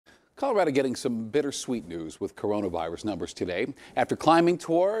Colorado getting some bittersweet news with coronavirus numbers today. After climbing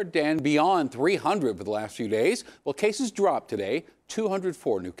toward and beyond 300 for the last few days, well, cases dropped today,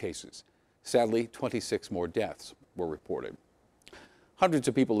 204 new cases. Sadly, 26 more deaths were reported. Hundreds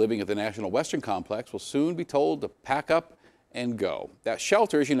of people living at the National Western Complex will soon be told to pack up and go. That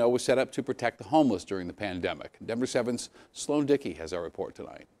shelter, as you know, was set up to protect the homeless during the pandemic. Denver 7's Sloan Dickey has our report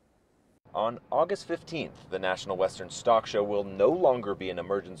tonight. On August 15th, the National Western Stock Show will no longer be an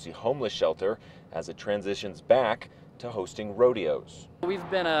emergency homeless shelter as it transitions back to hosting rodeos. We've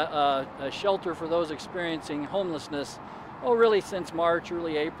been a shelter for those experiencing homelessness, really since March,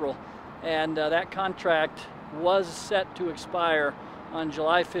 early April. And that contract was set to expire on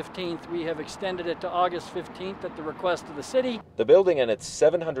July 15th. We have extended it to August 15th at the request of the city. The building and its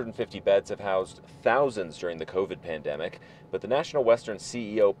 750 beds have housed thousands during the COVID pandemic, but the National Western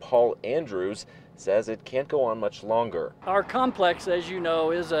CEO Paul Andrews says it can't go on much longer. Our complex, as you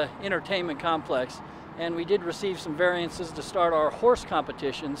know, is an entertainment complex, and we did receive some variances to start our horse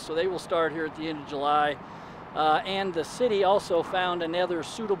competitions, so they will start here at the end of July. And the city also found another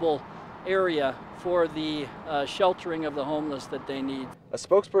suitable area for the sheltering of the homeless that they need. A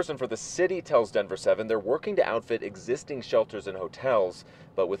spokesperson for the city tells Denver 7 they're working to outfit existing shelters and hotels,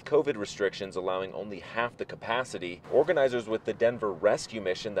 but with COVID restrictions allowing only half the capacity, organizers with the Denver Rescue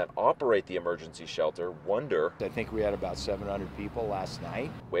Mission that operate the emergency shelter wonder, I think we had about 700 people last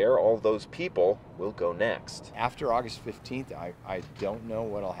night, where all those people will go next. After August 15th, I don't know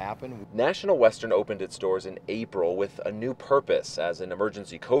what'll happen. National Western opened its doors in April with a new purpose as an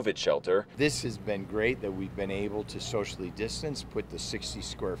emergency COVID shelter. This has been great that we've been able to socially distance, put the 60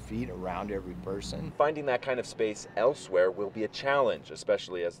 square feet around every person. Finding that kind of space elsewhere will be a challenge,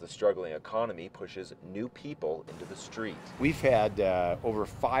 especially as the struggling economy pushes new people into the street. We've had over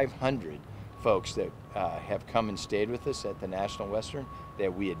 500 folks that have come and stayed with us at the National Western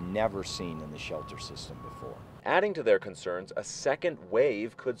that we had never seen in the shelter system before. Adding to their concerns, a second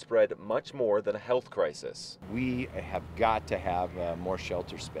wave could spread much more than a health crisis. We have got to have more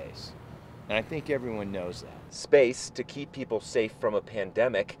shelter space. And I think everyone knows that. Space to keep people safe from a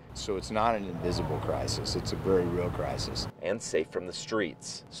pandemic. So it's not an invisible crisis, it's a very real crisis. And safe from the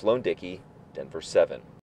streets. Sloan Dickey, Denver 7.